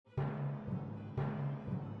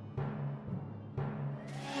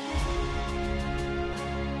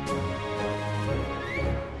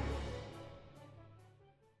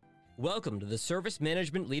Welcome to the Service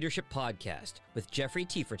Management Leadership Podcast with Jeffrey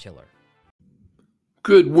Tiefertiller.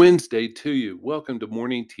 Good Wednesday to you. Welcome to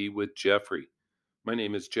Morning Tea with Jeffrey. My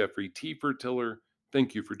name is Jeffrey Tiefertiller.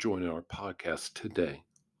 Thank you for joining our podcast today.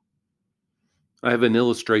 I have an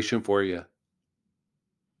illustration for you.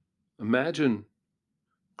 Imagine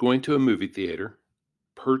going to a movie theater,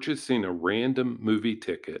 purchasing a random movie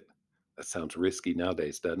ticket. That sounds risky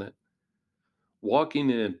nowadays, doesn't it? Walking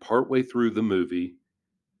in partway through the movie,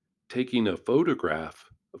 taking a photograph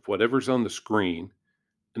of whatever's on the screen,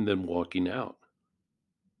 and then walking out.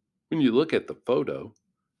 When you look at the photo,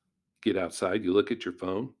 get outside, you look at your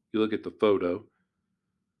phone, you look at the photo,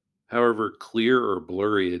 however clear or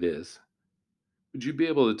blurry it is, would you be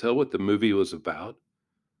able to tell what the movie was about,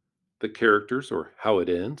 the characters, or how it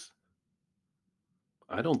ends?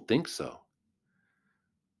 I don't think so.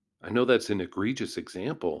 I know that's an egregious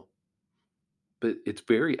example, but it's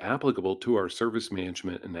very applicable to our service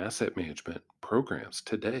management and asset management programs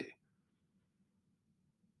today.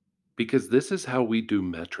 Because this is how we do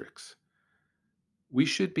metrics. We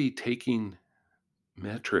should be taking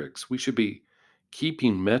metrics. We should be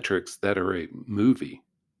keeping metrics that are a movie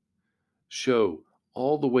show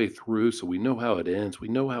all the way through so we know how it ends. We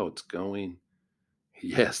know how it's going.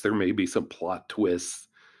 Yes, there may be some plot twists,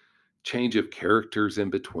 change of characters in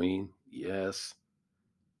between. Yes.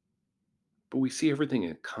 But we see everything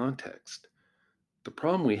in context. The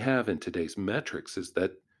problem we have in today's metrics is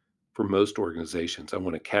that for most organizations, I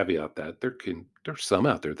want to caveat that there's some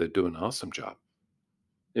out there that do an awesome job.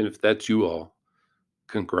 And if that's you all,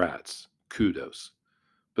 congrats, kudos.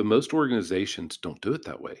 But most organizations don't do it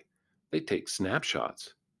that way. They take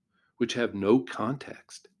snapshots, which have no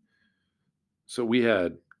context. So we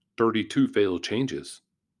had 32 failed changes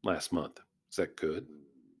last month. Is that good?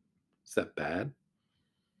 Is that bad?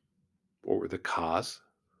 What were the cause?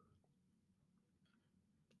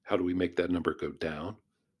 How do we make that number go down?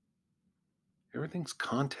 Everything's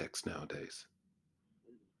context nowadays.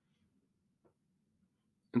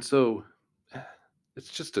 And so it's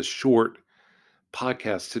just a short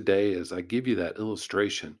podcast today as I give you that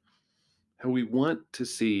illustration, how we want to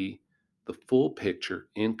see the full picture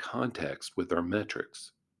in context with our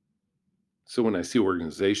metrics. So when I see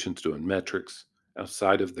organizations doing metrics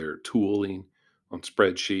outside of their tooling on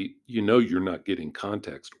spreadsheet, you know you're not getting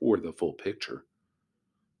context or the full picture.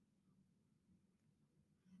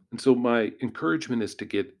 And so my encouragement is to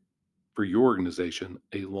get, for your organization,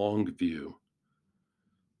 a long view,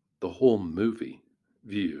 the whole movie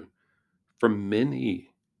view from many,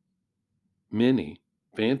 many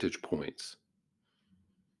vantage points.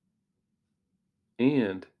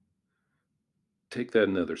 And take that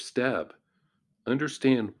another step.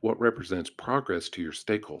 Understand what represents progress to your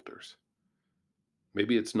stakeholders.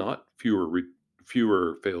 Maybe it's not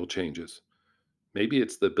fewer failed changes. Maybe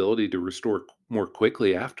it's the ability to restore more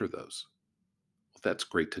quickly after those. Well, that's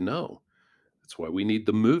great to know. That's why we need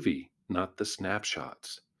the movie, not the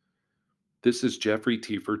snapshots. This is Jeffrey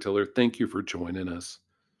Tiefertiller. Thank you for joining us.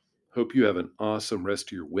 Hope you have an awesome rest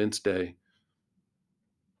of your Wednesday.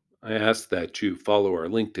 I ask that you follow our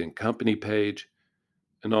LinkedIn company page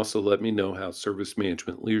and also let me know how service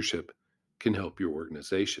management leadership can help your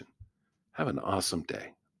organization. Have an awesome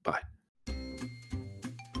day. Bye.